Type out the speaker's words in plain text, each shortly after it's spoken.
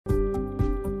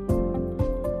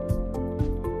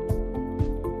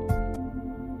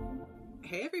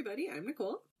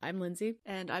I'm Lindsay.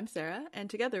 And I'm Sarah, and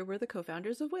together we're the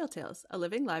co-founders of Whale Tales, a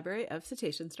living library of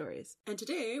cetacean stories. And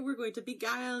today we're going to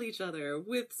beguile each other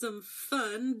with some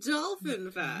fun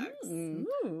dolphin facts.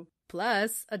 Ooh.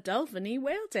 Plus, a dolphin-y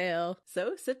whale tale.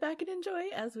 So sit back and enjoy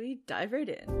as we dive right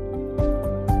in.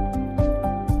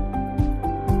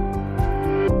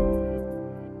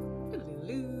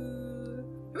 Hello.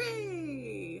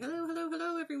 Hooray!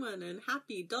 Hello, everyone, and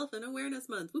happy Dolphin Awareness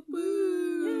Month. Whoop,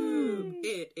 woo!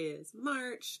 It is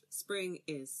March. Spring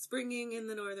is springing in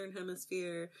the Northern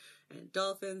Hemisphere, and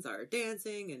dolphins are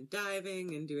dancing and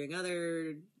diving and doing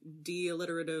other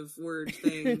de-alliterative word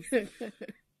things.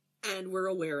 And we're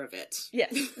aware of it.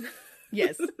 Yes.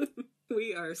 Yes.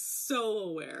 We are so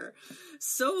aware,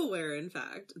 in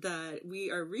fact, that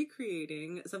we are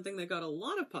recreating something that got a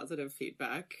lot of positive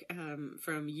feedback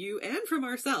from you and from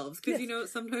ourselves,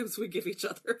 because, sometimes we give each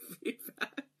other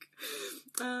feedback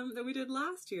that we did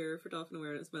last year for Dolphin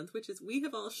Awareness Month, which is we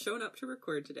have all shown up to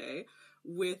record today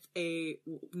with a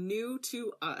new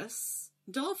to us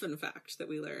dolphin fact that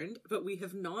we learned, but we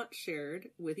have not shared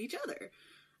with each other.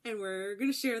 And we're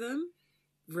going to share them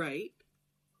right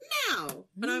now.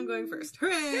 And I'm going first.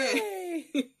 Hooray!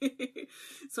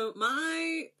 So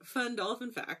my fun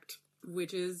dolphin fact,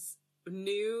 which is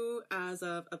new as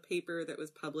of a paper that was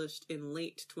published in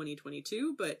late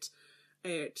 2022, but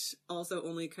it also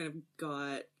only kind of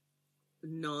got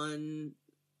non-journal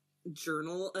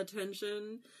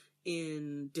attention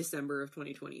in December of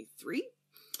 2023.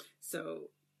 So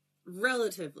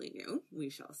relatively new, we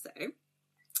shall say,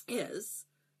 is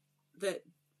that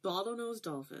bottlenose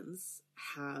dolphins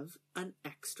have an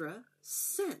extra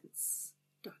sense.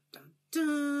 Dun, dun,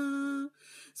 dun.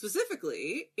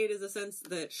 Specifically, it is a sense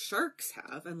that sharks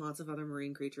have, and lots of other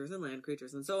marine creatures and land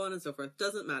creatures and so on and so forth.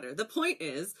 Doesn't matter. The point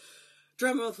is,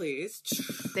 drumroll please.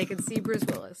 They can see Bruce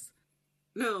Willis.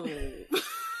 No.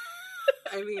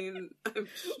 I mean, I'm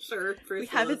sure Bruce We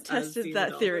haven't Willis tested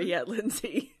that theory yet,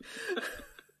 Lindsay.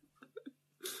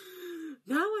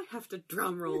 Now I have to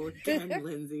drumroll again,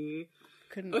 Lindsay.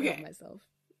 Couldn't help myself.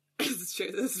 This is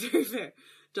true. This is very fair.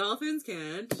 Dolphins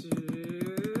can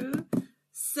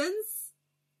sense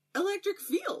electric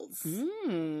fields.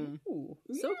 Ooh,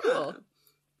 so Yeah. cool.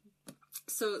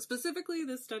 So specifically,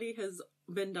 this study has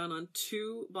been done on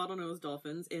 2 bottlenose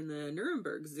dolphins in the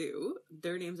Nuremberg Zoo.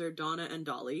 Their names are Donna and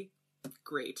Dolly.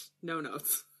 Great. No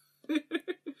notes.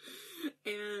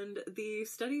 And the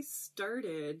study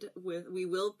started with, we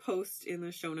will post in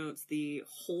the show notes the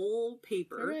whole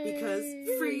paper. Hooray! Because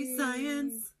free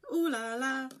science, ooh la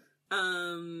la.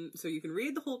 So you can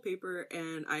read the whole paper,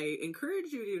 and I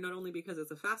encourage you to, not only because it's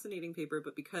a fascinating paper,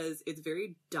 but because it's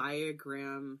very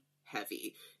diagram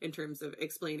heavy in terms of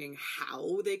explaining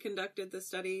how they conducted the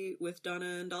study with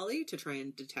Donna and Dolly to try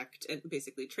and detect and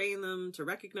basically train them to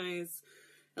recognize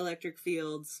electric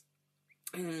fields,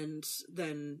 and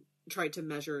then tried to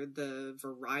measure the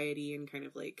variety and kind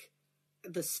of like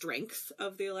the strength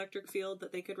of the electric field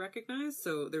that they could recognize.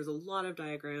 So there's a lot of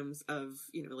diagrams of,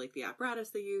 like the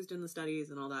apparatus they used in the studies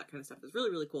and all that kind of stuff. It's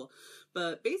really, really cool.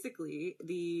 But basically,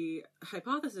 the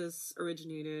hypothesis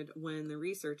originated when the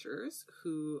researchers,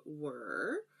 who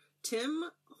were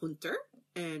Tim Hunter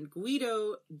and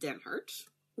Guido Denhart,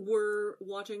 were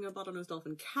watching a bottlenose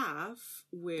dolphin calf,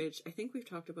 which I think we've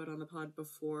talked about on the pod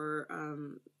before.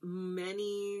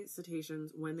 Many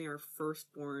cetaceans, when they are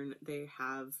first born, they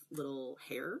have little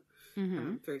hair,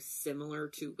 very similar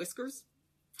to whiskers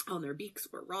on their beaks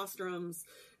or rostrums.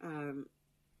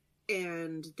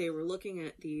 And they were looking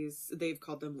at these, they've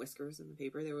called them whiskers in the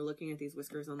paper. They were looking at these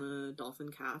whiskers on the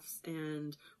dolphin calves,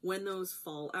 and when those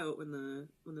fall out, when the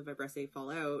vibrissae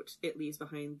fall out, it leaves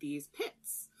behind these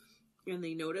pits. And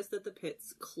they noticed that the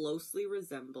pits closely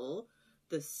resemble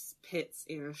the pits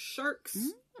in a shark's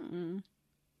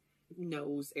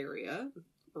nose area,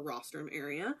 or rostrum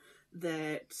area,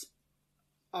 that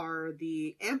are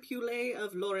the ampullae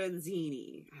of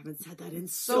Lorenzini. I haven't said that in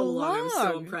so long. I'm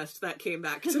so impressed that came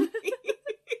back to me.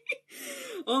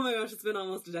 Oh my gosh, it's been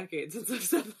almost a decade since I've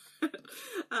said that.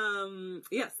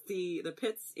 Yes, the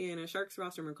pits in a shark's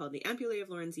rostrum are called the ampullae of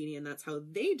Lorenzini, and that's how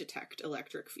they detect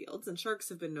electric fields. And sharks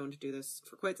have been known to do this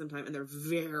for quite some time, and they're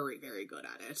very, very good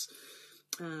at it.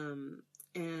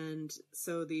 And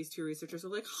so these 2 researchers were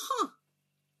like,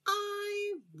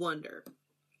 I wonder.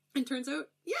 And turns out,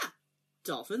 yeah,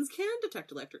 dolphins can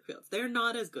detect electric fields. They're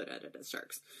not as good at it as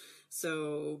sharks.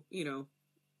 So,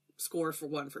 score for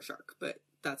 1 for shark, but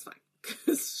that's fine,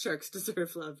 because sharks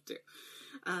deserve love too.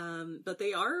 But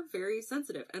they are very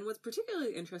sensitive. And what's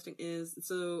particularly interesting is,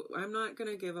 so I'm not going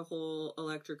to give a whole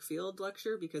electric field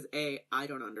lecture because A, I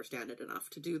don't understand it enough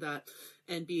to do that.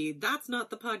 And B, that's not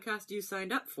the podcast you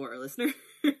signed up for, listeners.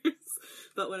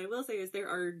 But what I will say is there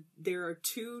are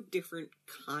two different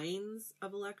kinds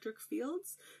of electric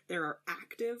fields. There are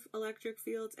active electric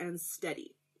fields and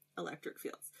steady electric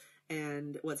fields.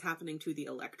 And what's happening to the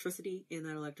electricity in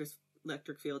that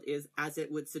electric field is as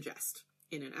it would suggest.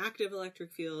 In an active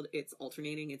electric field, it's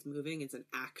alternating, it's moving, it's an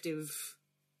active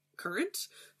current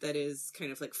that is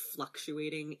kind of like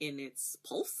fluctuating in its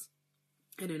pulse.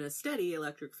 And in a steady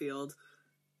electric field,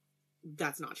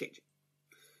 that's not changing.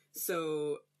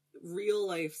 So real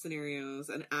life scenarios,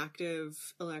 an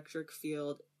active electric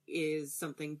field is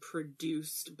something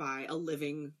produced by a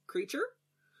living creature.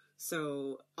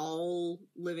 So all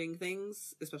living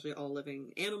things, especially all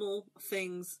living animal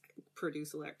things,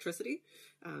 produce electricity.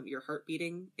 Your heart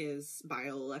beating is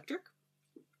bioelectric.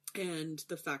 And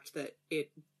the fact that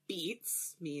it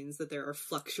beats means that there are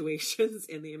fluctuations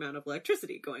in the amount of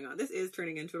electricity going on. This is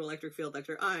turning into an electric field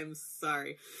lecture. I'm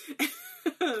sorry.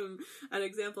 An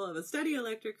example of a steady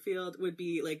electric field would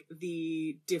be like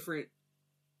the different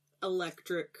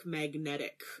electric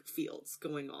magnetic fields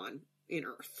going on in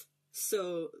Earth.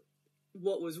 So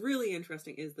what was really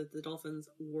interesting is that the dolphins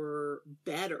were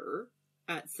better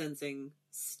at sensing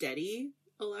steady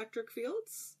electric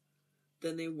fields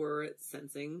than they were at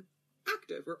sensing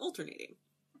active or alternating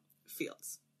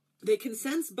fields. They can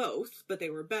sense both, but they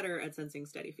were better at sensing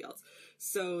steady fields.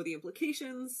 So the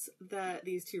implications that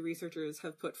these two researchers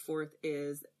have put forth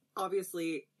is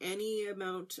obviously any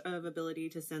amount of ability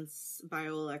to sense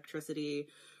bioelectricity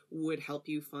would help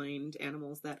you find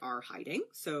animals that are hiding.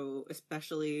 So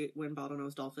especially when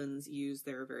bottlenose dolphins use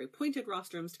their very pointed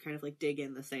rostrums to kind of like dig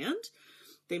in the sand,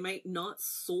 they might not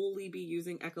solely be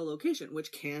using echolocation,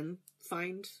 which can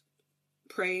find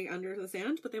prey under the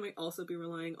sand, but they might also be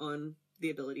relying on the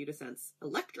ability to sense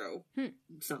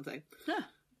something. Huh.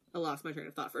 I lost my train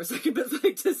of thought for a second, but it's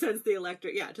like to sense the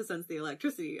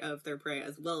electricity of their prey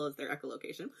as well as their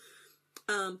echolocation.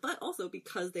 But also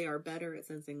because they are better at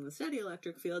sensing the steady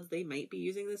electric fields, they might be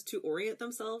using this to orient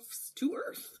themselves to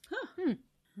Earth. Huh. So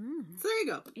there you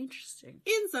go. Interesting.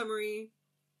 In summary,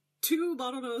 two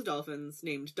bottlenose dolphins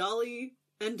named Dolly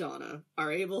and Donna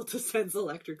are able to sense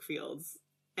electric fields,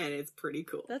 and it's pretty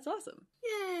cool. That's awesome.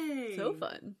 Yay! So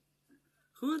fun.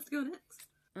 Who wants to go next?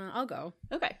 I'll go.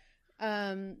 Okay.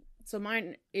 So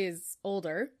mine is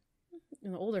older.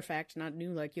 An older fact, not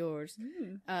new like yours.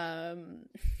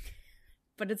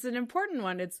 But it's an important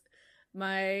one.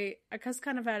 I just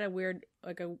kind of had a weird,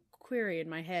 like a query in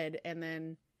my head, and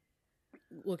then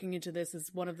looking into this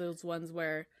is one of those ones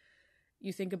where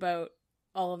you think about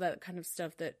all of that kind of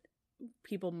stuff that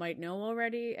people might know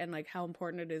already, and like how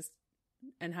important it is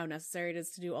and how necessary it is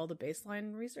to do all the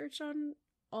baseline research on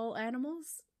all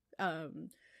animals.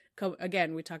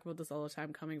 Again, we talk about this all the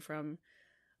time, coming from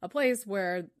a place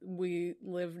where we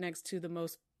live next to the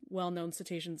most well-known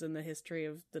cetaceans in the history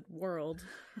of the world.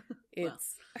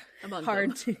 It's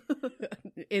hard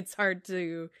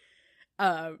to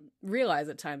realize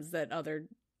at times that other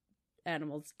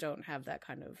animals don't have that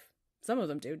kind of. Some of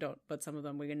them don't, but some of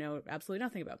them we know absolutely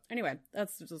nothing about. Anyway,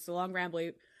 that's just a long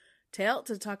rambly tale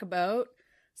to talk about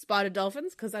spotted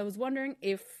dolphins, because I was wondering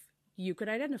if you could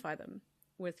identify them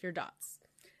with your dots.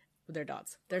 With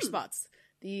their spots.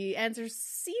 The answer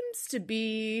seems to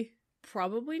be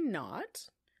probably not,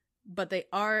 but they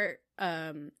are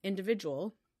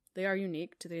individual. They are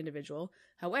unique to the individual.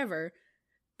 However,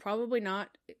 probably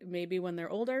not maybe when they're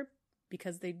older,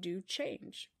 because they do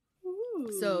change. Ooh.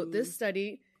 So this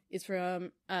study is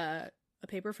from a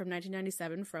paper from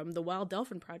 1997 from the Wild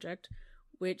Dolphin Project,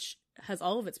 which has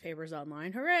all of its papers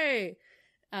online. Hooray!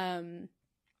 And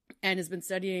has been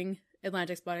studying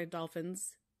Atlantic spotted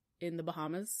dolphins in the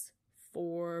Bahamas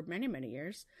for many, many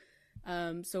years.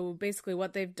 So basically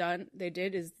what they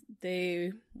did is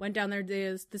they went down there.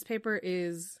 This paper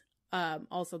is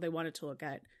also they wanted to look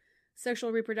at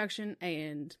sexual reproduction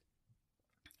and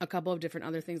a couple of different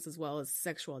other things, as well as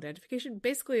sexual identification.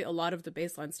 Basically a lot of the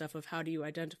baseline stuff of how do you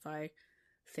identify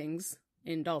things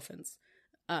in dolphins,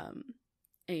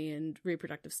 and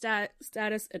reproductive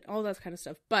status and all that kind of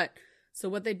stuff. But so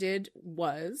what they did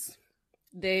was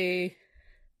they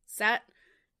sat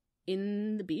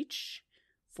in the beach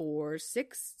for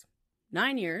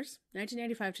 9 years,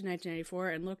 1995 to 1994,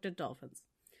 and looked at dolphins,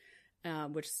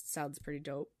 which sounds pretty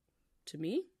dope to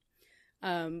me.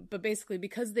 But basically,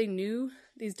 because they knew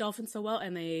these dolphins so well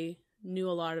and they knew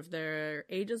a lot of their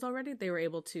ages already, they were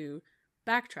able to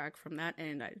backtrack from that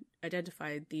and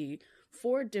identify the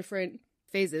 4 different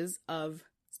phases of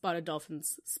spotted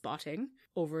dolphins spotting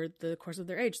over the course of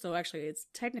their age. So actually, it's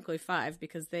technically 5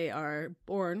 because they are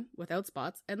born without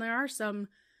spots, and there are some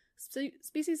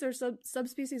species or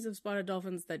subspecies of spotted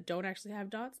dolphins that don't actually have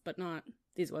dots, but not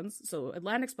these ones. So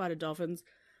Atlantic spotted dolphins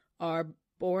are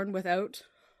born without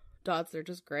dots. They're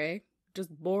just gray, just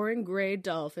boring gray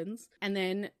dolphins. And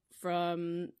then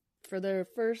for their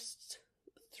first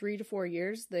 3 to 4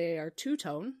 years, they are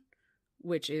two-tone,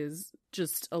 which is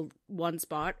just one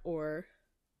spot or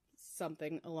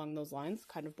something along those lines,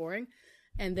 kind of boring.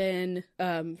 And then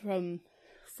from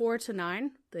 4 to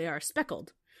 9, they are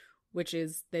speckled, which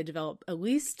is they develop at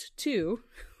least 2,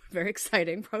 very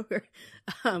exciting, probably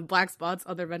black spots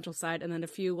on their ventral side, and then a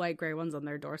few light gray ones on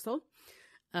their dorsal.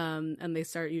 And they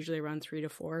start usually around 3 to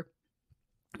 4,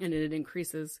 and it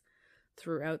increases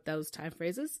throughout those time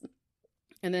phases.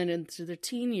 And then into their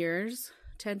teen years,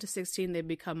 10 to 16, they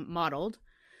become mottled.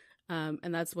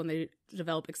 And that's when they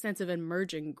develop extensive and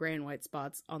merging gray and white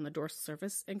spots on the dorsal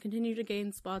surface and continue to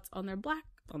gain spots on their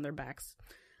backs.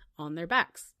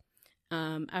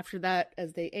 After that,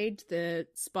 as they age, the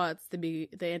spots, they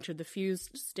enter the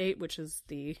fused state, which is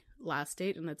the last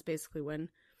state, and that's basically when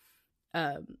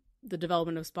the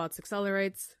development of spots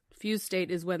accelerates. Fused state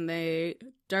is when they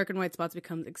dark and white spots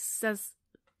become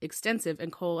extensive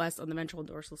and coalesce on the ventral and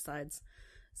dorsal sides.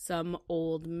 Some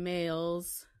old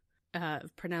males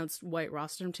have pronounced white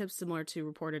rostrum tips, similar to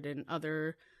reported in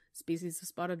other species of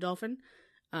spotted dolphin.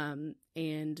 And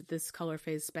this color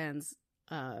phase spans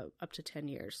up to 10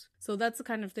 years. So that's the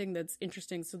kind of thing that's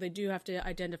interesting. So they do have to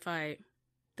identify,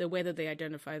 the way that they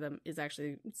identify them is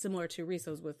actually similar to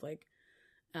rhesos with like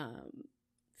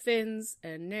fins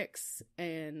and nicks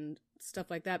and stuff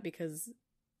like that, because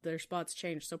their spots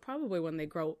change. So probably when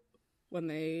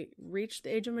they reach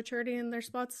the age of maturity and their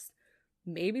spots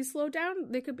maybe slow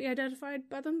down, they could be identified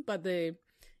by them, but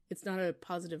it's not a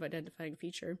positive identifying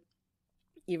feature,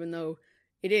 even though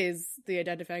it is the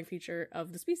identifying feature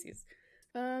of the species.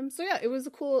 So yeah,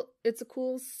 it's a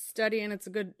cool study, and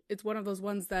it's one of those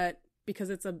ones that,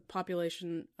 because it's a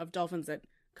population of dolphins that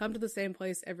come to the same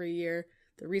place every year,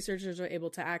 the researchers are able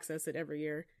to access it every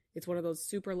year. It's one of those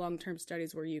super long-term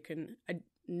studies where you can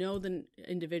know the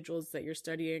individuals that you're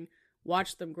studying,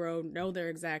 watch them grow, know their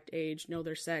exact age, know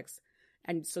their sex,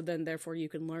 and so then therefore you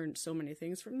can learn so many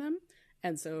things from them.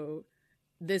 And so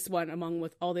this one, along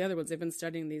with all the other ones, they've been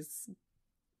studying these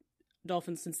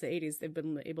dolphins since the 80s. They've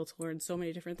been able to learn so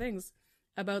many different things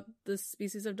about the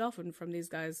species of dolphin from these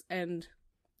guys. And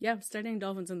yeah, studying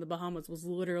dolphins in the Bahamas was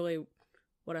literally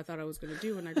what I thought I was going to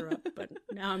do when I grew up, but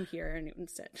now I'm here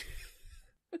instead.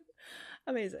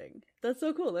 Amazing. That's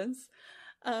so cool, Linz.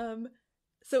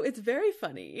 So it's very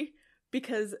funny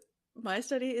because my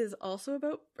study is also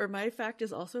about, or my fact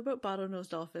is also about bottlenose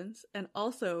dolphins, and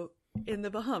also in the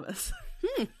Bahamas.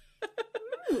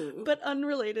 But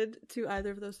unrelated to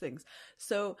either of those things.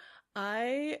 So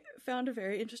I found a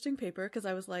very interesting paper because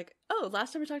I was like, oh,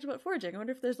 last time we talked about foraging. I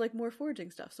wonder if there's like more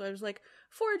foraging stuff. So I was like,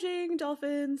 foraging,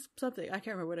 dolphins, something. I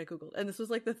can't remember what I Googled. And this was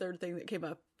like the third thing that came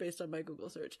up based on my Google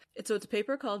search. So it's a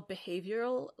paper called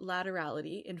Behavioral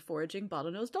Laterality in Foraging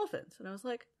Bottlenose Dolphins. And I was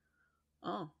like,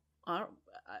 oh, I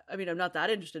mean, I'm not that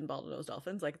interested in bottlenose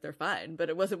dolphins. Like, they're fine, but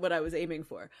it wasn't what I was aiming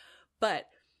for. But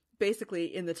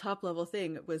basically, in the top level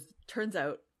thing turns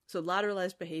out, so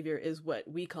lateralized behavior is what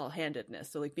we call handedness.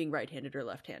 So like being right-handed or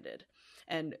left-handed.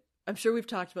 And I'm sure we've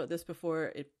talked about this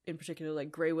before. In particular,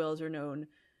 like gray whales are known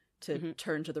to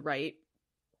turn to the right.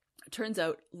 It turns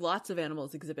out lots of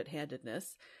animals exhibit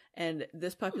handedness. And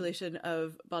this population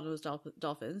of bottlenose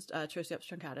dolphins, Triceratops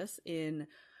truncatus, in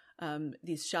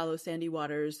these shallow sandy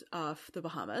waters off the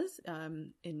Bahamas,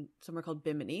 in somewhere called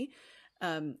Bimini,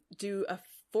 do a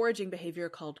foraging behavior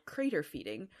called crater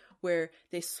feeding, where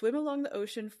they swim along the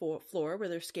ocean floor where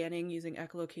they're scanning using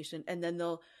echolocation, and then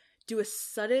they'll do a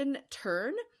sudden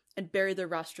turn and bury their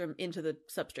rostrum into the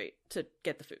substrate to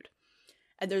get the food.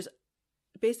 And there's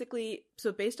basically,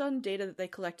 so based on data that they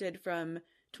collected from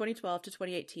 2012 to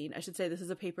 2018, I should say this is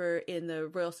a paper in the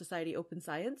Royal Society Open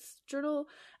Science Journal,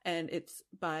 and it's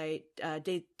by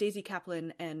Daisy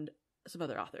Kaplan and some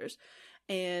other authors.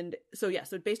 And so, yeah,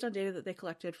 so based on data that they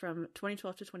collected from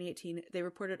 2012 to 2018, they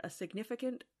reported a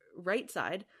significant right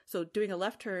side, so doing a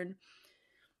left turn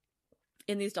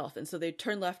in these dolphins. So they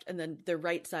turn left and then their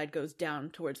right side goes down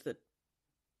towards the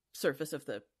surface of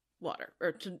the water,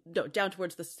 or down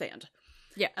towards the sand.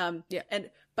 Yeah. Yeah. And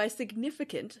by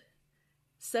significant,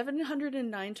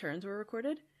 709 turns were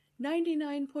recorded.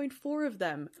 99.4 of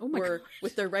them were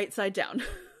with their right side down.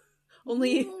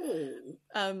 Only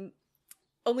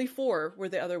 4 were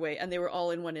the other way, and they were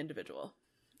all in one individual.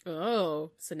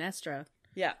 Oh, Sinestra.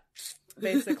 Yeah,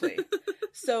 basically.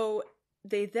 So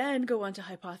they then go on to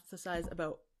hypothesize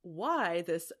about why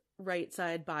this right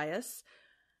side bias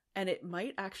And it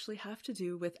might actually have to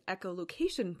do with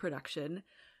echolocation production,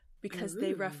 because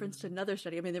they referenced another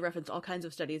study. I mean, they referenced all kinds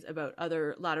of studies about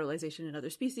other lateralization in other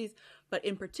species, but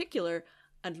in particular,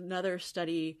 another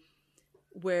study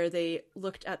where they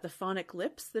looked at the phonic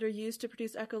lips that are used to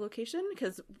produce echolocation,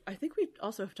 because I think we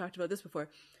also have talked about this before.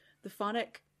 The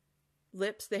phonic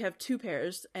lips, they have two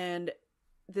pairs, and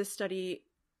this study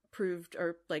proved,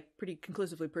 or like pretty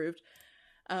conclusively proved,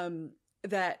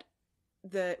 that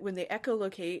when they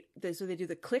echolocate, so they do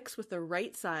the clicks with the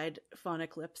right side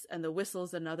phonic lips and the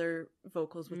whistles and other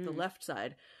vocals with the left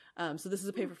side. So this is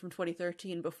a paper from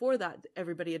 2013. Before that,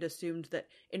 everybody had assumed that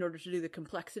in order to do the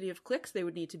complexity of clicks, they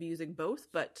would need to be using both.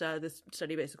 But this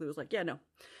study basically was like, yeah, no,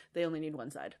 they only need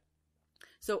one side.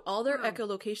 So all their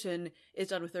echolocation is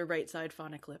done with their right side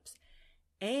phonic lips.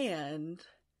 And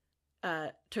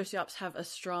Tursiops have a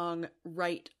strong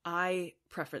right eye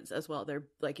preference as well. They're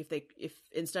like, if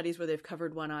in studies where they've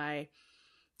covered one eye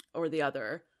or the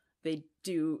other, they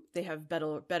have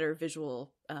better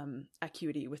visual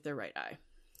acuity with their right eye.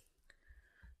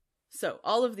 So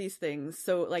all of these things,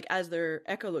 so like as they're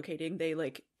echolocating, they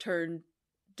like turn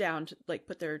down to like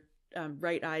put their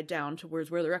right eye down towards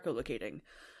where they're echolocating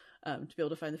to be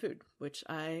able to find the food, which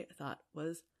I thought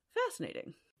was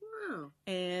fascinating. Wow.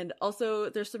 And also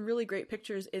there's some really great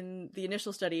pictures in the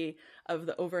initial study of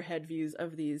the overhead views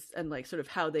of these and like sort of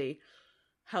how the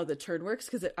turn works,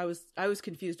 because I was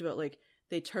confused about like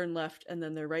they turn left and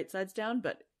then their right side's down,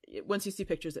 but once you see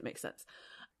pictures it makes sense.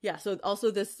 Yeah, so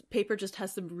also this paper just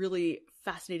has some really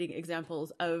fascinating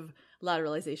examples of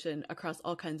lateralization across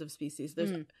all kinds of species.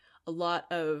 There's a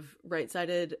lot of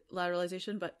right-sided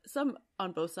lateralization, but some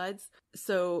on both sides.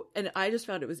 So, and I just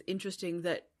found it was interesting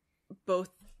that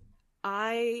both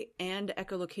eye and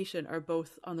echolocation are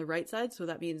both on the right side. So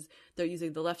that means they're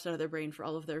using the left side of their brain for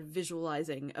all of their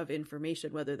visualizing of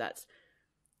information, whether that's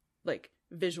like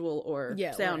visual or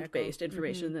sound-based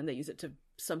information. And then they use it to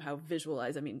somehow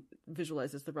visualize. I mean,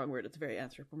 visualize is the wrong word. It's a very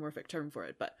anthropomorphic term for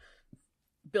it, but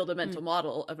build a mental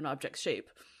model of an object's shape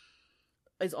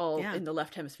is all in the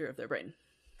left hemisphere of their brain.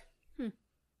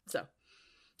 So,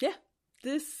 yeah,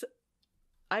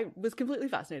 I was completely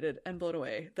fascinated and blown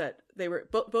away that they were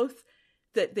both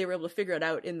that they were able to figure it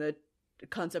out in the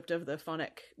concept of the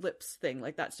phonic lips thing.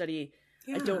 Like that study,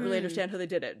 I don't really understand how they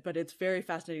did it, but it's very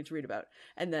fascinating to read about.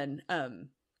 And then,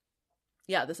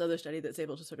 this other study that's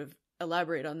able to sort of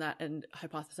elaborate on that and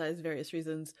hypothesize various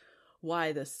reasons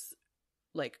why this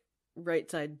like right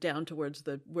side down towards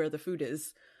where the food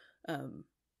is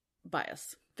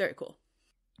bias. Very cool.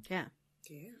 Yeah.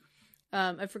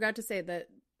 I forgot to say that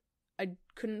I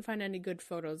couldn't find any good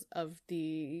photos of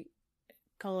the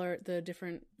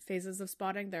different phases of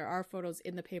spotting. There are photos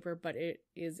in the paper, but it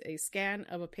is a scan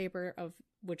of a paper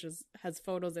which has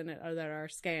photos in it that are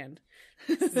scanned.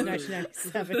 This is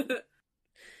 1997.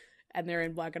 And they're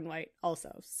in black and white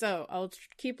also. So I'll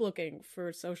keep looking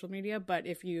for social media, but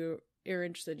if you are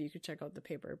interested, you could check out the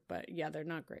paper. But yeah, they're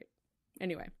not great.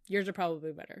 Anyway, yours are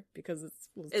probably better because it's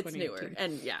newer.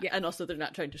 And and also they're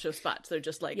not trying to show spots. They're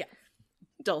just like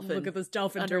dolphin. Look at this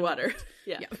dolphin underwater.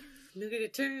 Yeah. Look at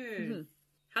it turn.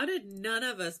 How did none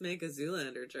of us make a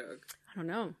Zoolander joke? I don't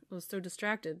know. I was so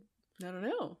distracted. I don't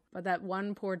know. But that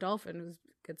one poor dolphin who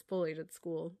gets bullied at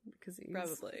school because he's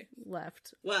probably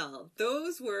left. Well,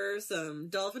 those were some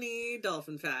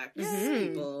dolphin facts,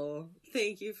 people.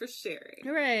 Thank you for sharing.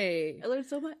 Hooray! I learned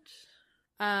so much.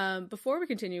 Before we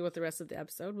continue with the rest of the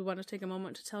episode, we want to take a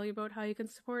moment to tell you about how you can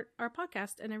support our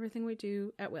podcast and everything we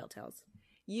do at Whale Tales.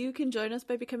 You can join us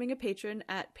by becoming a patron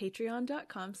at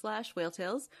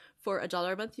patreon.com/whaletales. For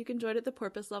 $1 a month, you can join at the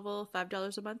porpoise level,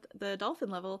 $5 a month the dolphin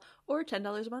level, or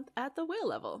 $10 a month at the whale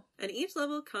level. And each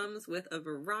level comes with a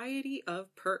variety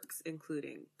of perks,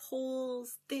 including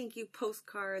polls, thank you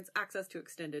postcards, access to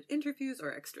extended interviews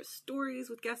or extra stories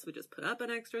with guests. We just put up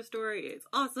an extra story. It's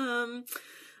awesome.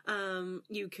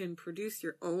 You can produce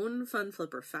your own fun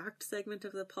flipper fact segment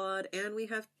of the pod, and we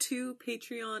have 2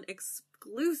 Patreon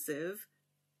exclusive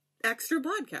extra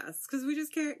podcasts because we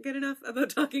just can't get enough about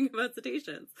talking about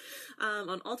cetaceans.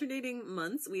 On alternating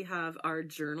months, we have our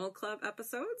journal club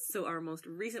episodes. So our most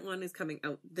recent one is coming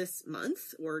out this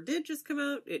month, or did just come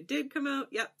out. It did come out.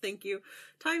 Yep. Thank you.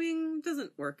 Timing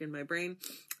doesn't work in my brain.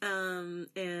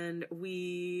 And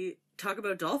we talk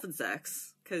about dolphin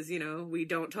sex because, we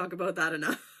don't talk about that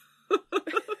enough.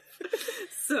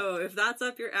 So if that's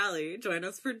up your alley, join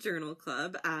us for Journal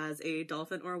Club as a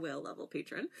dolphin or whale level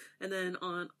patron. And then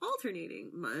on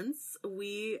alternating months,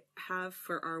 we have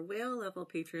for our whale level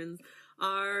patrons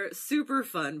our super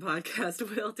fun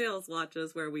podcast, Whale Tales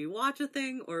Watches, where we watch a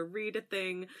thing or read a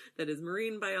thing that is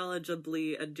marine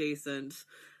biologically adjacent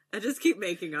I just keep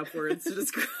making up words to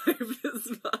describe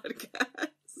this podcast.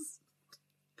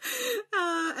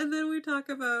 And then we talk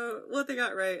about what they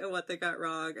got right and what they got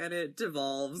wrong, and it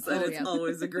devolves, and it's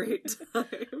always a great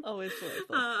time. Always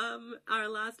delightful. Our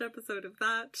last episode of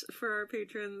that for our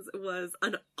patrons was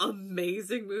an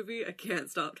amazing movie. I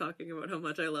can't stop talking about how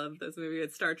much I love this movie.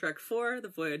 It's Star Trek IV,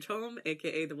 The Voyage Home,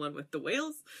 aka the one with the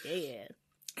whales. Yeah.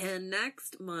 And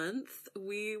next month,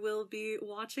 we will be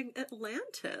watching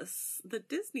Atlantis, the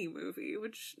Disney movie,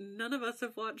 which none of us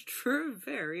have watched for a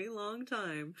very long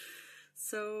time.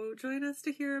 So join us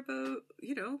to hear about,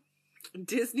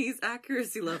 Disney's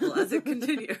accuracy level as it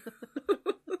continues.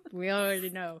 We already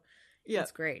know. Yeah.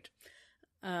 It's great.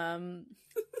 Thank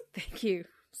you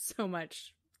so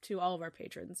much to all of our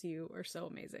patrons. You are so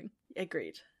amazing.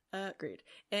 Agreed. Agreed.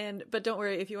 But don't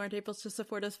worry, if you aren't able to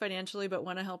support us financially but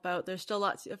want to help out, there's still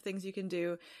lots of things you can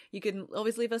do. You can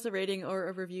always leave us a rating or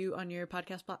a review on your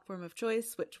podcast platform of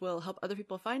choice, which will help other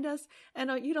people find us.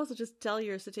 And you'd also just tell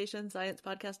your cetacean science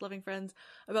podcast loving friends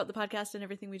about the podcast and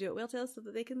everything we do at Whale Tales so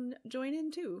that they can join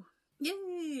in too.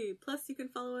 Yay! Plus, you can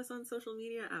follow us on social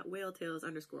media at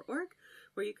whaletales_org,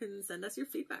 where you can send us your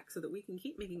feedback so that we can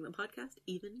keep making the podcast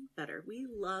even better. We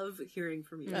love hearing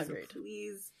from you. Agreed. So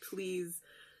please,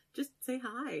 just say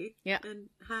hi. Yeah. And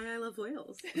hi, I love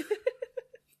whales.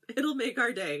 It'll make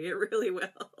our day. It really will.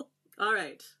 All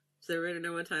right. Does everybody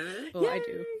know what time it is? Oh, I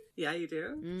do. Yeah, you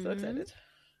do? Mhm. So excited.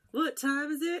 What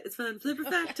time is it? It's fun flipper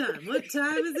fact time. What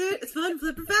time is it? It's fun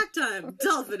flipper fact time.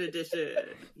 Dolphin edition.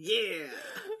 Yeah.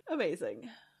 Amazing.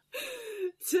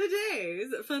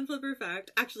 Today's fun flipper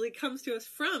fact actually comes to us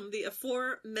from the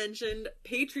aforementioned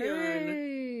Patreon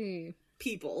Hey.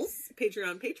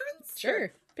 Patreon patrons?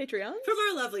 Sure. Patreon? From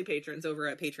our lovely patrons over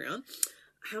at Patreon.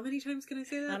 How many times can I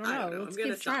say that? I don't know. Let's I'm going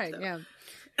to keep stop trying. though. Yeah.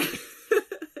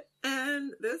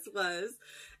 And this was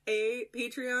a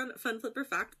Patreon Fun Flipper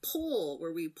Fact poll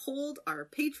where we polled our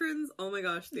patrons. Oh my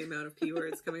gosh, the amount of P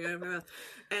words coming out of my mouth.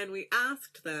 And we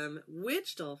asked them,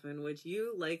 which dolphin would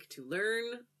you like to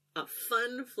learn a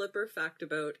fun flipper fact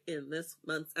about in this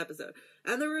month's episode?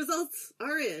 And the results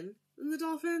are in. And the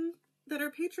dolphin that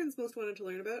our patrons most wanted to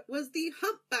learn about was the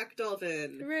humpback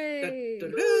dolphin. Hooray. Da,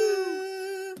 da,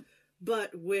 da.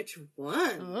 But which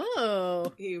one?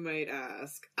 Oh. You might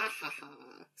ask.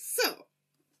 Ahaha. So,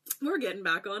 we're getting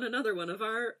back on another one of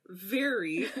our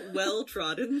very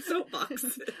well-trodden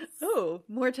soapboxes. Oh,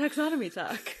 more taxonomy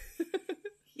talk.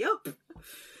 Yup.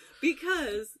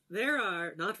 Because there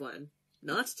are not one,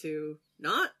 not two,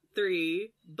 not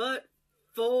three, but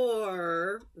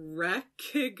 4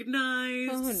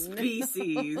 recognized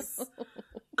species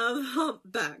of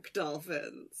humpback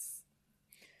dolphins.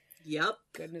 Yup.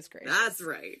 Goodness gracious. That's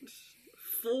right.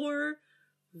 4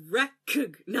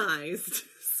 recognized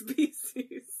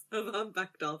species of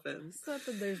humpback dolphins. I thought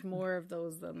that there's more of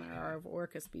those than there are of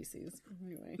orca species.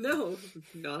 Anyway. No,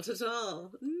 not at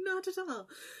all. Not at all.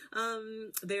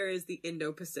 There is the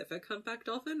Indo-Pacific humpback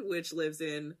dolphin, which lives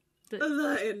in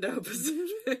the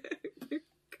Indo-Pacific.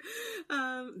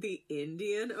 The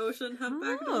Indian Ocean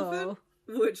humpback dolphin,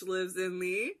 which lives in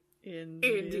the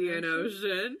Indian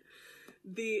Ocean.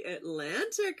 The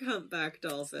Atlantic humpback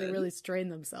dolphin. They really strain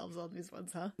themselves on these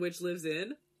ones, huh? Which lives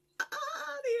in the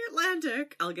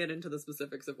Atlantic. I'll get into the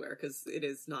specifics of where, because it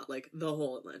is not like the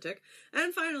whole Atlantic.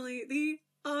 And finally, the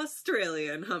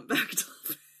Australian humpback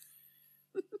dolphin,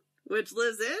 which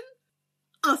lives in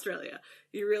Australia.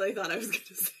 You really thought I was going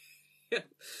to say,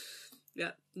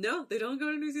 yeah. No, they don't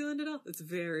go to New Zealand at all. It's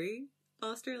very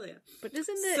Australia. But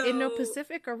isn't the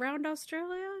Indo-Pacific around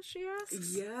Australia, she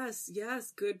asks?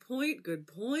 Yes. Good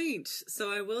point.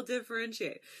 So I will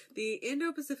differentiate. The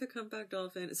Indo-Pacific humpback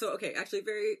dolphin, so okay, actually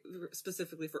very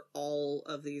specifically for all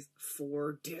of these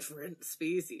 4 different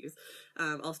species,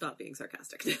 I'll stop being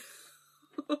sarcastic.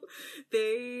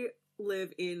 They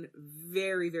live in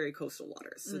very, very coastal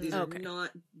waters. So these are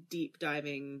not deep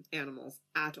diving animals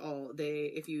at all.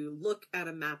 If you look at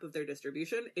a map of their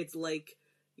distribution, it's like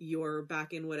you're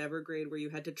back in whatever grade where you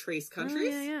had to trace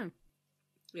countries.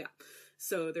 Yeah.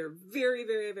 So they're very,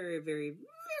 very, very, very,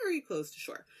 very close to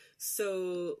shore.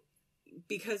 So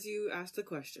because you asked the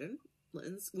question,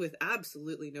 Linz, with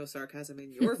absolutely no sarcasm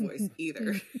in your voice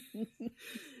either,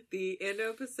 the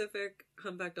Indo-Pacific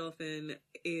humpback dolphin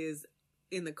is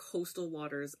in the coastal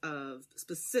waters of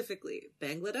specifically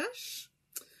Bangladesh,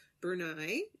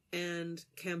 Brunei, and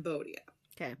Cambodia.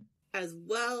 Okay. As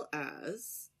well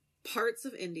as parts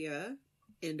of India,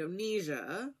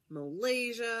 Indonesia,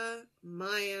 Malaysia,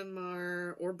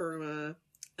 Myanmar or Burma,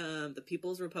 the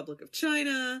People's Republic of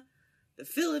China, the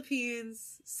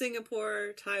Philippines,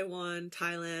 Singapore, Taiwan,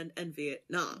 Thailand, and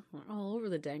Vietnam. We're all over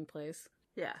the dang place.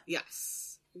 Yeah.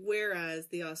 Yes. Whereas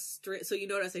so you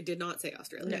notice I did not say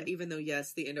Australia, No. even though,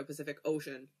 yes, the Indo-Pacific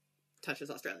Ocean touches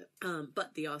Australia.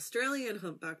 But the Australian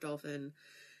humpback dolphin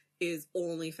is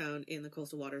only found in the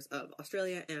coastal waters of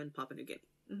Australia and Papua New Guinea.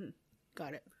 Mm-hmm.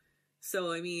 Got it.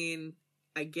 So, I mean,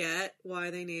 I get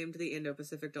why they named the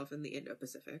Indo-Pacific dolphin the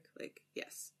Indo-Pacific. Like,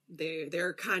 yes,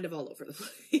 they're kind of all over the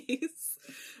place.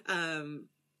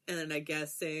 And I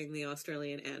guess saying the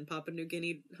Australian and Papua New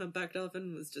Guinea humpback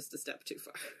dolphin was just a step too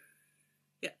far.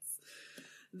 Yes.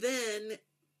 Then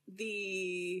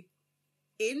the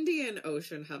Indian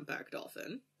Ocean humpback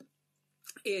dolphin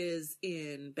is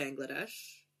in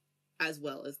Bangladesh, as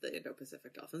well as the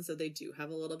Indo-Pacific dolphin, so they do have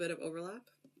a little bit of overlap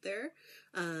there.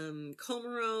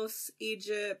 Comoros,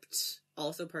 Egypt,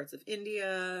 also parts of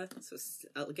India, so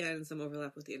again, some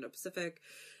overlap with the Indo-Pacific.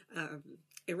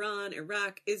 Iran,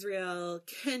 Iraq, Israel,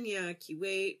 Kenya,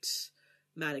 Kuwait,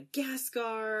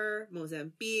 Madagascar,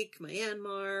 Mozambique,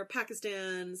 Myanmar,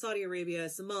 Pakistan, Saudi Arabia,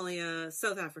 Somalia,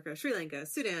 South Africa, Sri Lanka,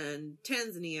 Sudan,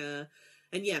 Tanzania,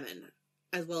 and Yemen,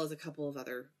 as well as a couple of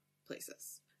other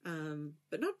places.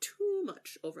 But not too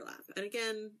much overlap. And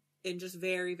again, in just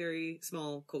very, very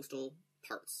small coastal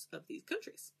parts of these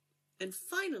countries. And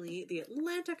finally, the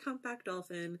Atlantic humpback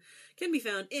dolphin can be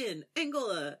found in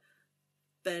Angola,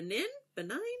 Benin?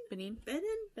 Benin? Benin?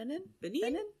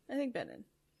 I think Benin.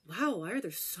 Wow, why are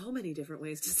there so many different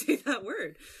ways to say that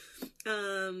word?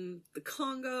 The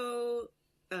Congo,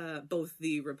 both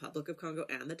the Republic of Congo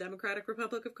and the Democratic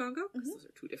Republic of Congo, because those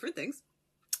are two different things.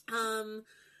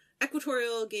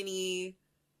 Equatorial Guinea,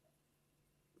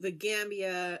 the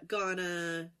Gambia,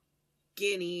 Ghana,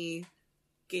 Guinea,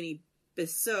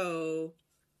 Guinea-Bissau,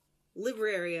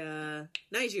 Liberia,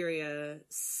 Nigeria,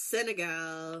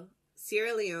 Senegal,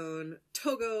 Sierra Leone,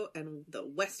 Togo, and the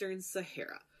Western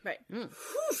Sahara. Right. Mm.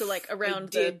 So like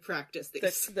around practice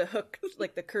these. the hook,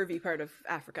 like the curvy part of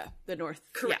Africa, the north.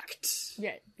 Correct.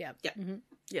 Yeah. Yeah. Yeah. Mm-hmm.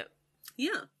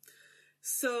 Yeah.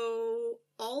 So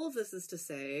all of this is to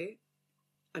say,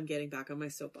 I'm getting back on my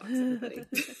soapbox, everybody.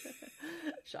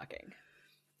 Shocking.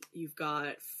 You've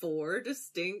got 4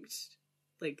 distinct,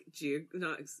 like,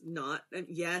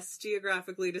 yes,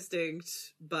 geographically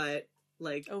distinct, but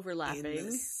like Overlapping. in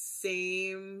the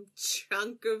same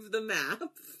chunk of the map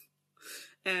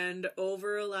and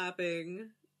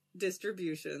overlapping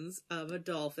distributions of a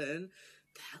dolphin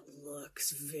that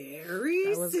looks very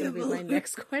That was going to similar. be my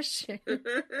next question.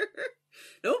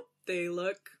 Nope, they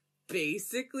look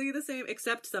basically the same,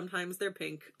 except sometimes they're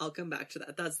pink. I'll come back to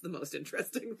that. That's the most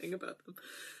interesting thing about them.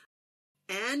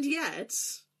 And yet,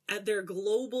 at their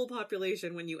global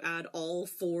population, when you add all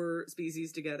 4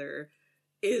 species together,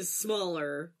 is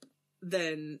smaller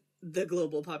than the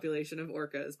global population of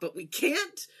orcas. But we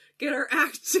can't get our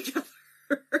act together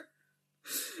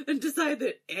and decide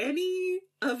that any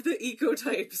of the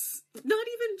ecotypes, not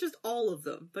even just all of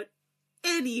them, but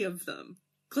any of them,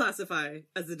 classify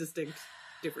as a distinct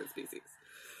different species.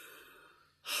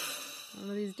 One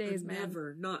of these days, I'm man.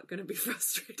 never not going to be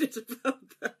frustrated about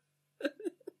that.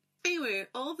 Anyway,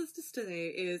 all this to say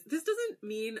is, this doesn't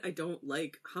mean I don't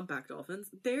like humpback dolphins.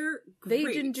 They're great.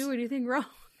 They didn't do anything wrong.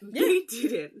 They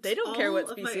didn't. They don't care what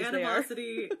All of species my they are.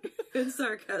 animosity and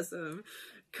sarcasm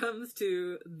comes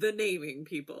to the naming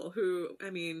people who, I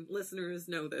mean, listeners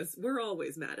know this. We're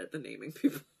always mad at the naming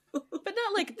people. But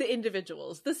not like the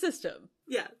individuals, the system.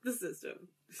 Yeah, the system.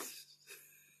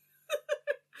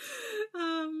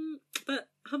 But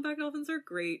humpback dolphins are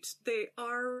great. They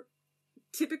are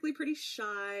typically pretty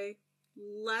shy,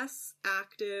 less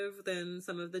active than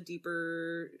some of the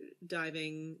deeper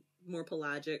diving, more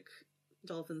pelagic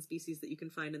dolphin species that you can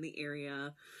find in the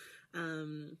area.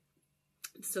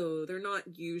 So they're not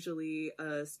usually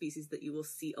a species that you will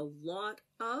see a lot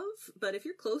of, but if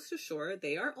you're close to shore,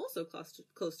 they are also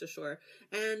close to shore.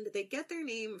 And they get their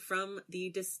name from the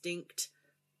distinct,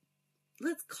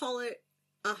 let's call it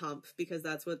a hump, because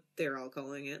that's what they're all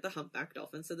calling it, the humpback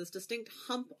dolphin. So this distinct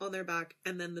hump on their back,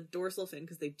 and then the dorsal fin,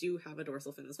 because they do have a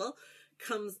dorsal fin as well,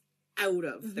 comes out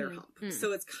of their hump. Mm.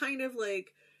 So it's kind of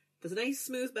like this nice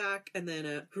smooth back, and then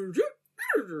a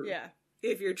Yeah.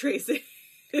 if you're tracing.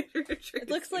 It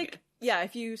looks like, yeah,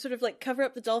 if you sort of like cover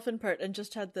up the dolphin part and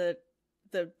just had the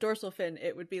dorsal fin,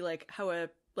 it would be like how a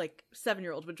like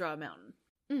 7-year-old would draw a mountain.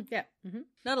 Yeah. Mm-hmm.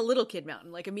 Not a little kid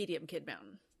mountain, like a medium kid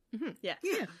mountain. Mm-hmm. Yeah.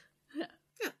 Yeah.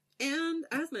 And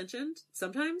as mentioned,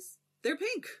 sometimes they're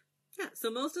pink. Yeah,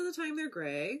 so most of the time they're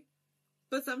gray,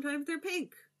 but sometimes they're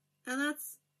pink. And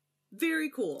that's very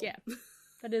cool. Yeah.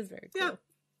 That is very cool. Yeah.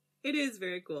 It is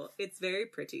very cool. It's very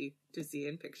pretty to see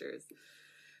in pictures.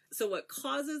 So what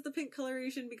causes the pink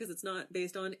coloration, because it's not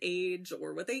based on age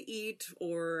or what they eat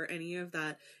or any of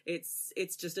that. It's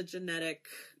just a genetic,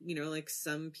 like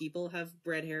some people have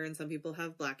red hair and some people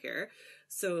have black hair.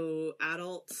 So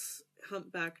adult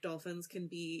humpback dolphins can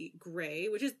be gray,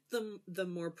 which is the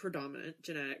more predominant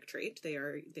genetic trait. They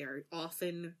are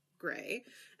often gray,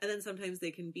 and then sometimes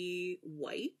they can be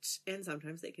white, and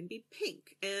sometimes they can be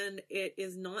pink. And it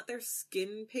is not their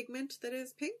skin pigment that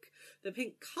is pink. The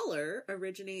pink color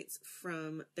originates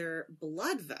from their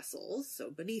blood vessels, so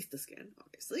beneath the skin,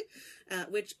 obviously,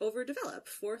 which overdevelop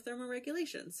for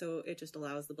thermoregulation. So it just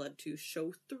allows the blood to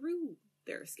show through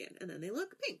their skin, and then they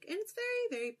look pink, and it's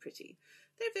very, very pretty.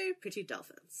 They're very pretty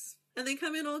dolphins. And they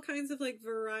come in all kinds of like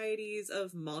varieties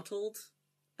of mottled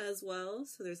as well.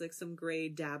 So there's like some gray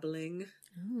dabbling.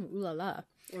 Ooh la la.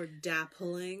 Or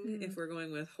dappling, if we're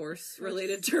going with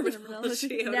horse-related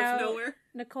terminology out of nowhere.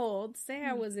 Nicole, say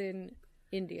I was in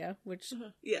India,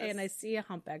 yes. and I see a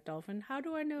humpback dolphin. How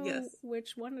do I know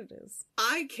which one it is?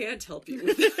 I can't help you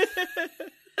with that.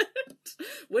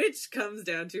 Which comes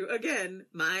down to, again,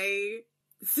 my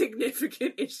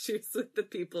significant issues with the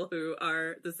people who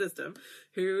are the system,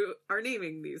 who are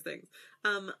naming these things.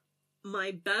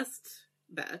 My best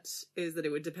bet is that it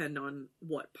would depend on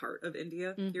what part of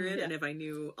India you're in, and if I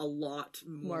knew a lot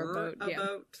more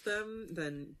about them,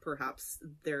 then perhaps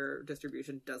their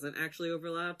distribution doesn't actually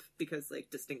overlap, because like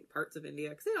distinct parts of India,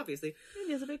 because obviously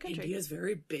India's a big country. India's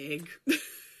very big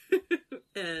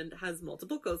and has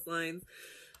multiple coastlines,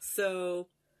 so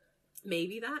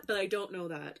maybe that, but I don't know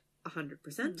that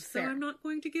 100%, so I'm not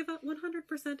going to give a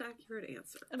 100% accurate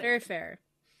answer. Very fair.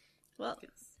 Well,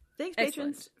 thanks,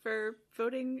 patrons, for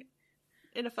voting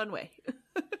in a fun way.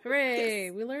 Hooray!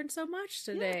 Yes. We learned so much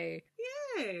today.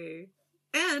 Yeah. Yay!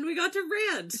 And we got to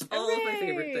rant. All of my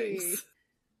favorite things.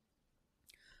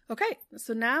 Okay,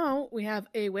 so now we have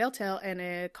a whale tale and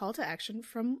a call to action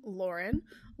from Lauren.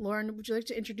 Lauren, would you like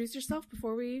to introduce yourself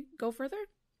before we go further?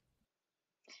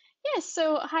 Yes,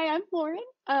 so hi, I'm Lauren.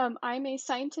 I'm a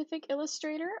scientific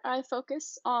illustrator. I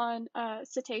focus on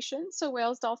cetaceans, so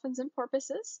whales, dolphins, and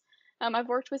porpoises. I've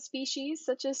worked with species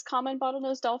such as common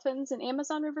bottlenose dolphins and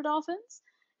Amazon River dolphins,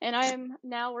 and I am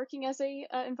now working as a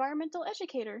environmental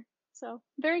educator. So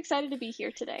very excited to be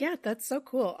here today. Yeah, that's so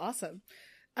cool. Awesome.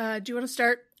 Do you want to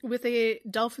start with a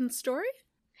dolphin story?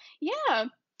 Yeah.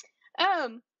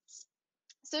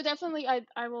 So definitely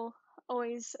I will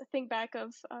always think back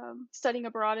of studying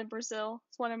abroad in Brazil.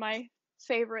 It's one of my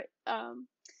favorite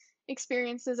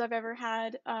experiences I've ever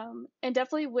had, and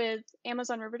definitely with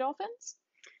Amazon River dolphins.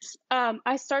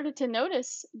 I started to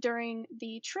notice during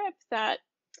the trip that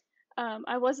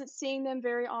I wasn't seeing them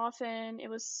very often. It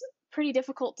was pretty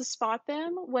difficult to spot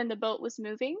them when the boat was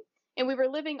moving. And we were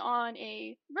living on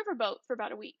a riverboat for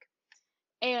about a week.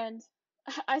 And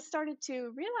I started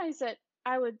to realize that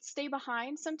I would stay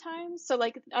behind sometimes. So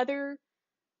like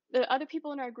the other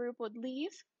people in our group would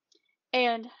leave.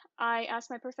 And I asked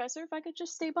my professor if I could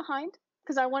just stay behind,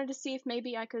 because I wanted to see if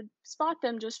maybe I could spot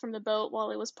them just from the boat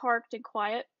while it was parked and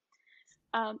quiet.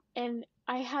 And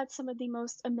I had some of the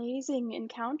most amazing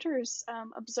encounters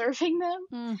observing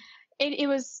them. It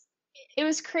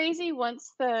was crazy.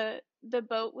 Once the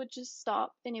boat would just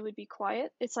stop and it would be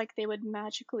quiet, it's like they would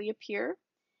magically appear,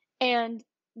 and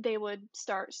they would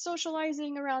start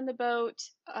socializing around the boat.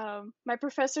 My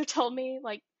professor told me,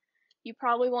 like, you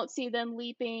probably won't see them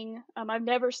leaping. I've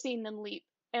never seen them leap.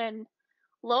 And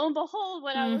lo and behold,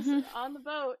 when I was on the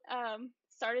boat,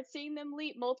 started seeing them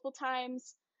leap multiple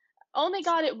times. Only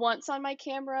got it once on my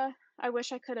camera. I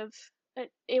wish I could have.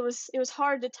 It was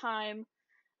hard to time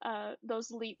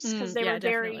those leaps, because they were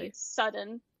very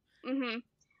sudden.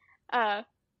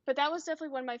 But that was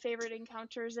definitely one of my favorite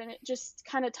encounters, and it just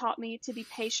kind of taught me to be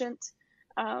patient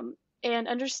and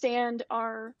understand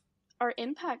our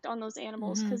impact on those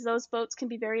animals, because those boats can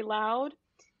be very loud,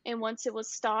 and once it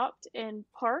was stopped and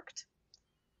parked,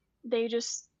 they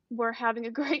just were having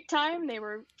a great time. They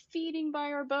were feeding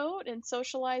by our boat and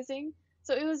socializing,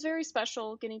 so it was very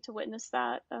special getting to witness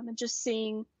that, and just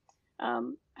seeing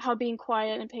how being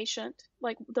quiet and patient,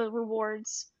 like the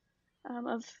rewards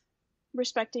of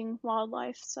respecting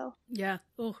wildlife. So yeah.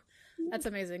 Oh, that's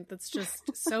amazing. That's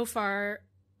just so far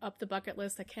up the bucket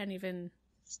list, I can't even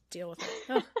deal with it.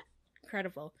 Oh,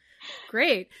 incredible.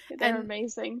 Great. They're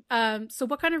amazing. So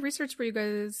what kind of research were you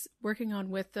guys working on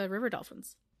with the river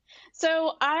dolphins?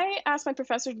 So I asked my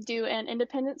professor to do an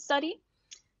independent study.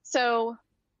 So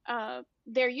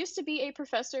there used to be a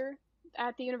professor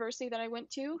at the university that I went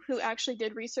to who actually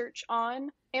did research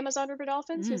on Amazon river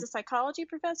dolphins. He was a psychology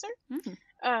professor.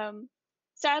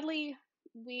 Sadly,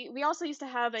 we also used to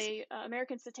have a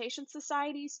American Cetacean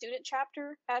Society student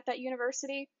chapter at that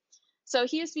university. So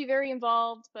he used to be very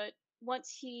involved, but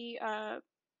once he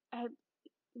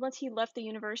left the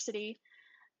university,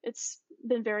 it's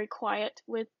been very quiet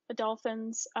with the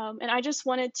dolphins. And I just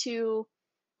wanted to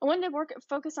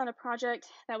focus on a project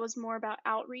that was more about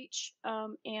outreach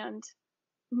and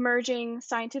merging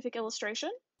scientific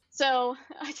illustration. So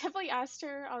I definitely asked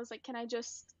her, I was like, can I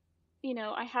just,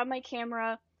 I have my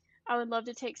camera. I would love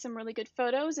to take some really good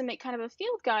photos and make kind of a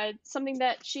field guide, something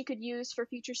that she could use for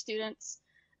future students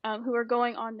who are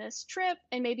going on this trip,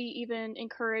 and maybe even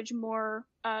encourage more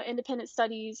independent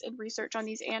studies and research on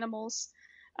these animals.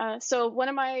 So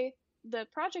the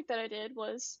project that I did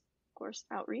was, of course,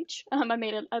 outreach. I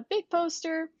made a big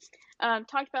poster,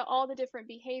 talked about all the different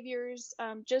behaviors.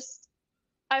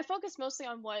 I focused mostly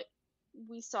on what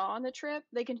we saw on the trip.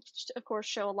 They can, of course,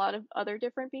 show a lot of other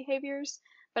different behaviors,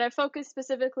 but I focused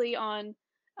specifically on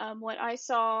what I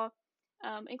saw,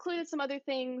 included some other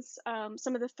things,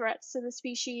 some of the threats to the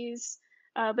species,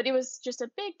 but it was just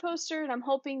a big poster, and I'm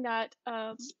hoping that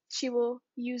she will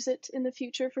use it in the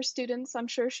future for students. I'm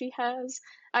sure she has.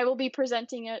 I will be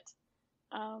presenting it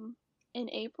in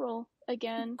April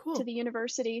again to the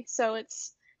university, so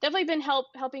it's definitely been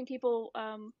helping people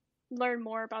learn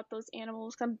more about those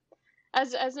animals.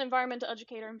 As an environmental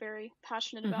educator, I'm very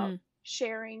passionate about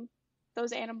sharing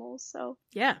those animals. So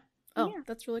yeah.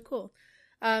 That's really cool.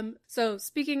 So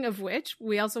speaking of which,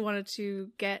 we also wanted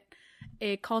to get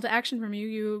a call to action from you.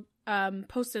 You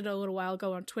posted a little while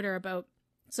ago on Twitter about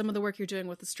some of the work you're doing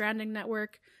with the Stranding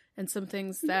Network and some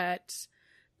things that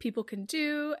people can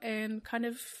do and kind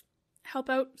of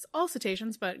help out all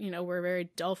cetaceans, but we're very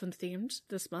dolphin themed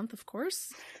this month, of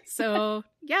course. So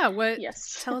yeah,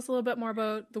 tell us a little bit more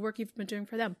about the work you've been doing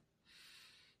for them.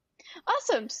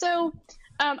 Awesome. So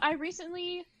I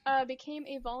recently became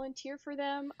a volunteer for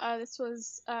them. This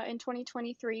was in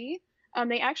 2023.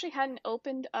 They actually hadn't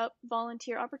opened up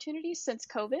volunteer opportunities since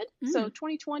COVID, so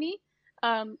 2020.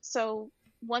 So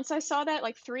once I saw that,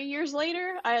 like 3 years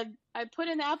later, I put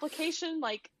in the application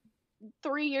like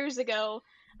 3 years ago,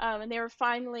 and they were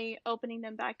finally opening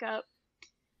them back up.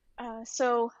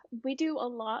 So we do a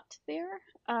lot there.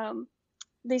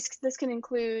 This can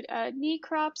include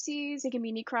necropsies. It can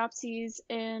be necropsies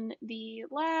in the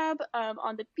lab,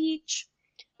 on the beach.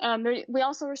 We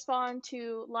also respond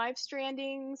to live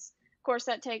strandings. Of course,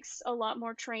 that takes a lot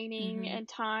more training and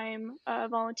time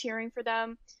volunteering for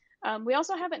them. We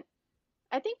also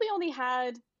I think we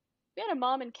had a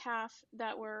mom and calf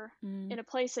that were in a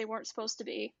place they weren't supposed to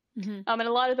be. And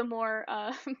a lot of the more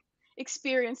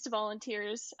experienced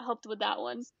volunteers helped with that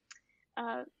one.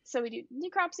 So we do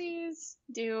necropsies,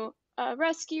 do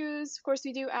rescues, of course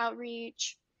we do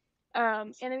outreach,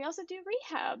 and then we also do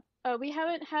rehab. We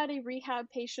haven't had a rehab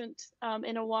patient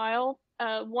in a while.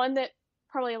 One that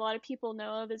probably a lot of people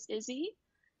know of is Izzy.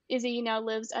 Izzy now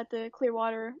lives at the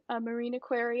Clearwater Marine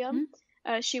Aquarium.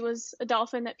 She was a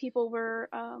dolphin that people were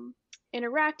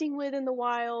interacting with in the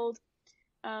wild,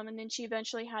 and then she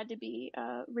eventually had to be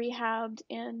rehabbed,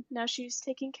 and now she's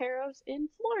taken care of in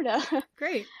Florida.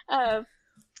 Great.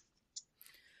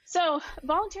 So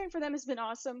volunteering for them has been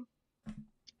awesome.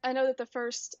 I know that the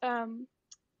first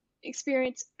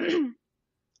experience,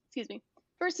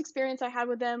 first experience I had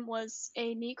with them was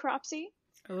a necropsy.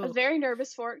 I was very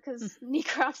nervous for it because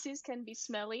necropsies can be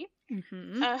smelly.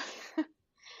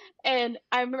 And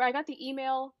I remember I got the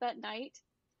email that night,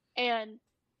 and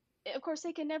of course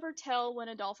they can never tell when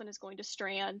a dolphin is going to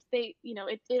strand.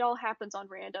 It all happens on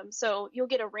random. So you'll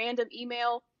get a random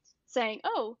email saying,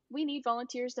 "Oh, we need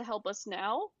volunteers to help us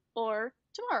now or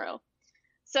tomorrow."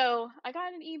 So I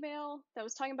got an email that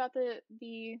was talking about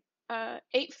the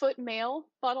 8-foot male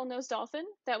bottlenose dolphin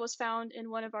that was found in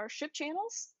one of our ship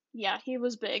channels. Yeah, he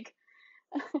was big.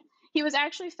 He was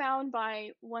actually found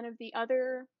by one of the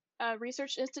other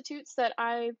research institutes that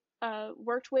I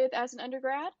worked with as an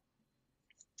undergrad.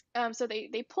 So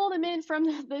they pulled him in from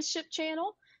the ship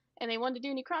channel, and they wanted to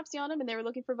do necropsy on him, and they were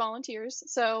looking for volunteers.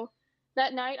 So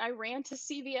that night I ran to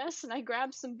CVS and I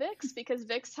grabbed some Vicks because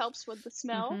Vicks helps with the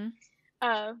smell.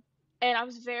 And I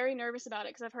was very nervous about it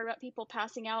because I've heard about people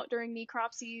passing out during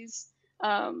necropsies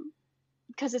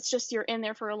because it's just you're in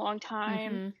there for a long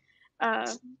time.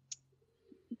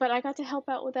 But I got to help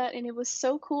out with that, and it was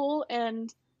so cool.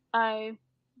 And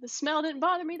the smell didn't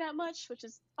bother me that much, which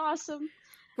is awesome.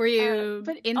 Were you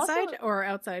inside or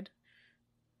outside?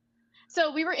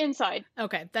 So we were inside.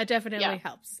 Okay, that definitely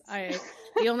helps.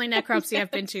 The only necropsy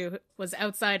I've been to was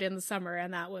outside in the summer,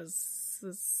 and that was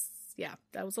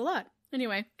a lot.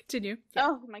 Anyway, continue. Yeah.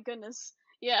 Oh my goodness.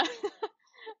 Yeah.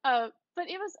 but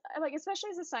it was like,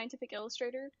 especially as a scientific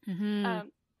illustrator, Mm-hmm.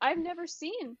 I've never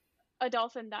seen a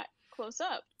dolphin that close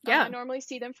up. Yeah. I normally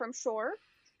see them from shore,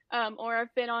 or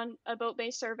I've been on a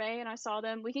boat-based survey and I saw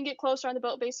them. We can get closer on the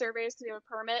boat-based surveys because we have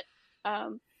a permit,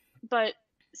 but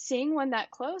seeing one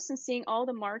that close and seeing all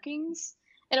the markings,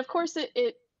 and of course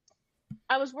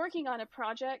I was working on a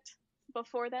project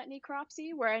before that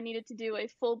necropsy where I needed to do a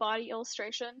full body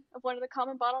illustration of one of the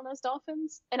common bottlenose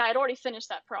dolphins, and I had already finished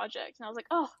that project, and I was like,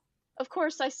 oh, of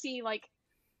course I see, like,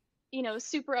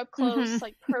 super up close,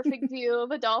 like perfect view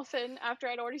of a dolphin after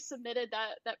I'd already submitted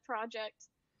that project.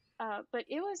 But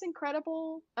it was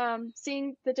incredible,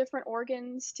 seeing the different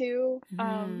organs too.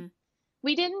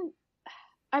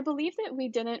 I believe that we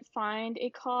didn't find a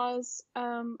cause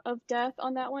of death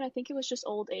on that one. I think it was just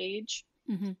old age.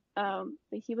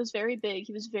 But he was very big.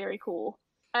 He was very cool.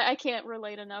 I can't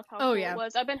relate enough how cool it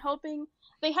was. I've been hoping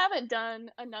they haven't done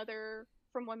another,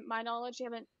 from my knowledge, they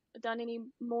haven't done any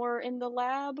more in the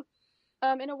lab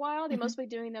in a while. They're mostly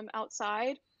doing them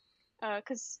outside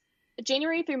because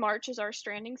January through March is our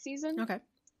stranding season. Okay.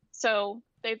 So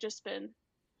they've just been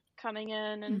coming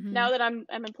in, and now that I'm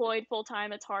employed full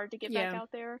time, it's hard to get back out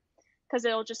there because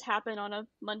it'll just happen on a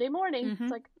Monday morning.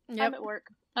 It's like I'm at work.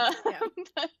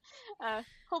 But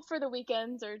hope for the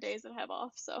weekends or days that I have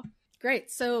off. So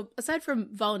great. So aside from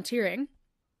volunteering,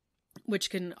 which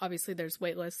can obviously there's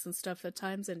wait lists and stuff at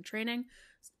times and training,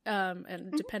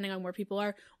 and depending on where people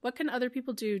are, what can other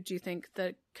people do you think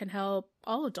that can help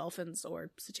all of dolphins or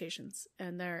cetaceans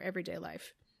in their everyday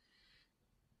life?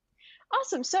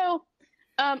 Awesome. So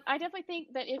I definitely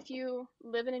think that if you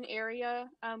live in an area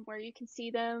where you can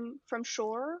see them from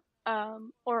shore,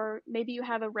 or maybe you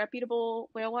have a reputable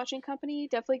whale watching company,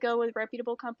 definitely go with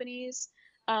reputable companies.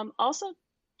 Also,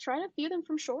 try to view them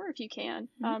from shore if you can.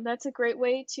 That's a great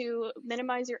way to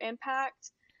minimize your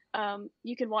impact.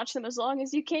 You can watch them as long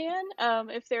as you can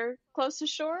if they're close to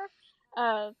shore.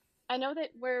 I know that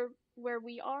where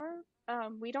we are,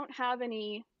 we don't have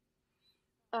any.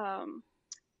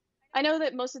 I know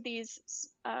that most of these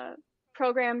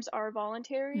programs are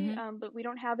voluntary, but we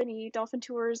don't have any dolphin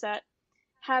tours that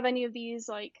have any of these,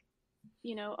 like,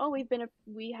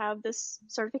 we have this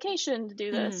certification to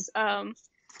do this.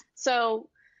 So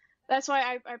that's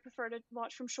why I prefer to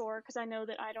watch from shore, because I know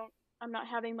that I'm not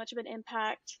having much of an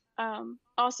impact.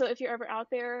 Also, if you're ever out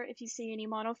there, if you see any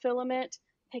monofilament,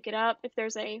 pick it up. If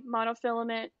there's a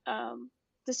monofilament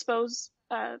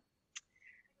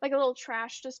like a little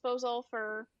trash disposal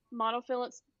for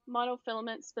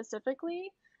monofilament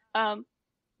specifically,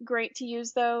 great to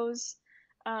use those.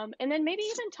 And then maybe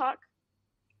even talk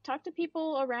to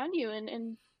people around you,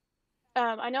 and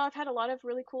I know I've had a lot of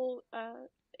really cool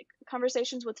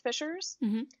conversations with fishers.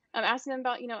 I'm asking them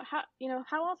about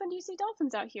how often do you see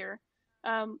dolphins out here?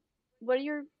 What are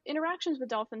your interactions with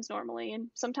dolphins normally?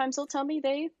 And sometimes they'll tell me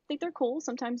they think they're cool.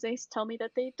 Sometimes they tell me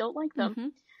that they don't like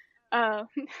them.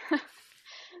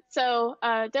 So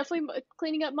definitely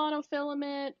cleaning up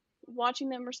monofilament, watching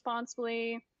them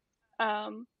responsibly,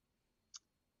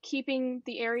 keeping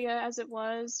the area as it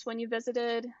was when you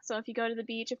visited. So if you go to the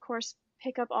beach, of course,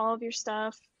 pick up all of your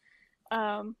stuff.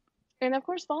 And of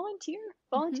course, volunteer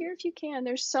if you can.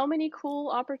 There's so many cool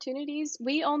opportunities.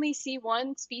 We only see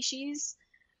one species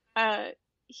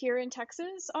here in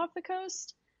Texas off the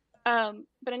coast.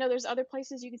 But I know there's other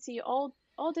places you can see all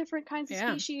different kinds of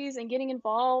species, and getting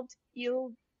involved,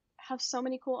 you'll have so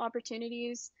many cool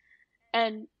opportunities.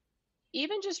 And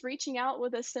even just reaching out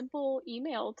with a simple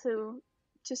email to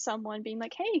someone, being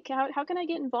like, hey, how can I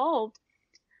get involved?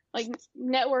 Like,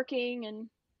 networking and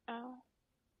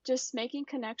just making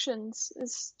connections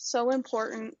is so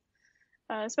important,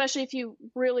 especially if you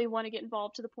really want to get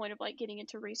involved to the point of like getting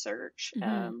into research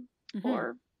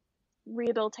or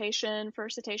rehabilitation for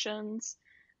cetaceans,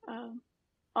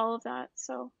 all of that.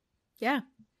 So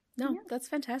that's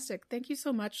fantastic. Thank you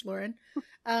so much, Lauren.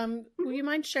 Will you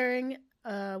mind sharing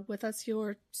with us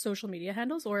your social media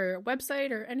handles or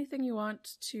website or anything you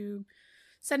want to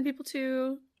send people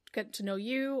to get to know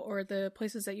you or the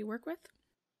places that you work with?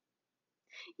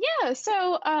 Yeah,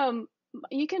 so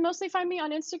you can mostly find me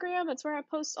on Instagram. That's where I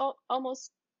post almost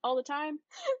all the time.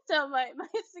 So my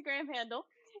Instagram handle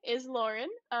is Lauren,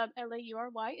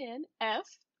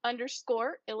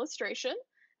 LAURYN_illustration.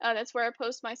 That's where I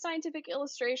post my scientific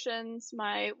illustrations,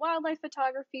 my wildlife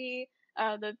photography,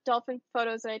 the dolphin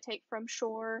photos that I take from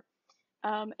shore.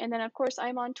 And then, of course,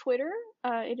 I'm on Twitter.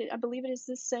 I believe it is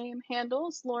the same handle.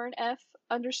 It's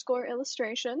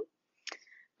LaurenF_illustration.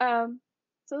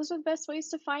 So those are the best ways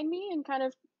to find me and kind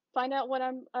of find out what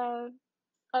I'm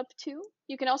up to.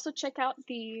 You can also check out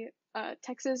the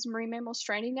Texas Marine Mammal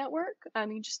Stranding Network.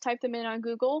 You just type them in on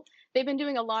Google. They've been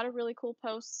doing a lot of really cool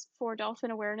posts for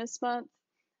Dolphin Awareness Month.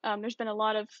 There's been a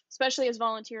lot of, especially as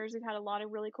volunteers, we've had a lot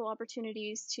of really cool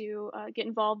opportunities to get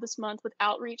involved this month with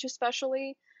outreach,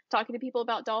 especially talking to people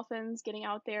about dolphins, getting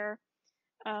out there.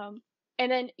 And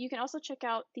then you can also check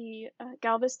out the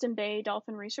Galveston Bay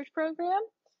Dolphin Research Program.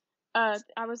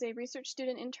 I was a research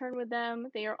student intern with them.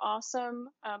 They are awesome.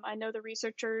 I know the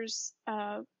researchers.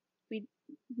 We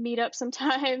meet up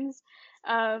sometimes.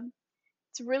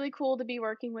 It's really cool to be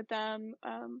working with them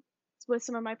with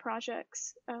some of my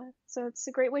projects. So it's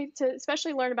a great way to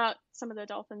especially learn about some of the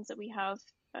dolphins that we have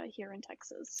here in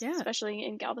Texas, especially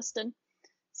in Galveston.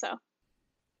 So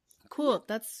cool.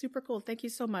 That's super cool. Thank you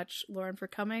so much, Lauren, for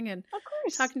coming and of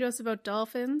course talking to us about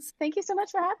dolphins. Thank you so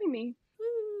much for having me.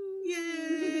 Woo!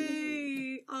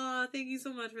 Yay! Aw, thank you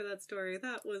so much for that story.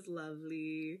 That was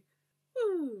lovely.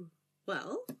 Woo!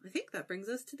 Well, I think that brings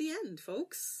us to the end,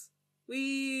 folks.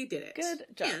 We did it. Good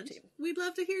job, and team. We'd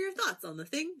love to hear your thoughts on the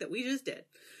thing that we just did.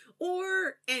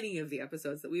 Or any of the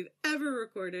episodes that we've ever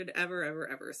recorded,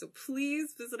 ever. So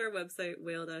please visit our website,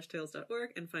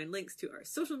 whale-tales.org, and find links to our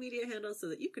social media handles so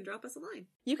that you can drop us a line.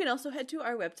 You can also head to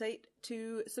our website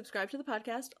to subscribe to the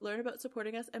podcast, learn about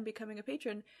supporting us and becoming a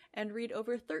patron, and read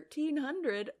over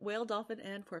 1,300 whale, dolphin,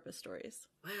 and porpoise stories.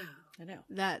 Wow. I know.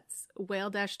 That's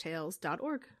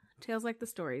whale-tales.org. Tales like the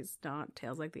stories, not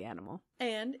tales like the animal.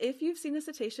 And if you've seen a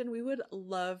cetacean, we would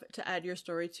love to add your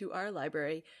story to our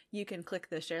library. You can click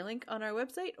the share link on our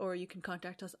website, or you can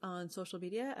contact us on social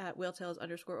media at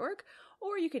whaletales_org,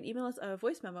 or you can email us a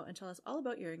voice memo and tell us all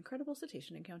about your incredible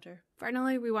cetacean encounter.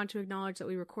 Finally, we want to acknowledge that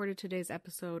we recorded today's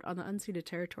episode on the unceded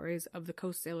territories of the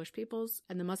Coast Salish peoples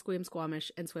and the Musqueam,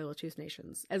 Squamish, and Tsleil-Waututh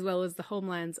nations, as well as the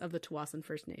homelands of the Tawasan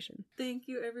First Nation. Thank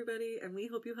you, everybody, and we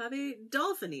hope you have a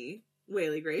dolphiny,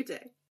 whaley great day.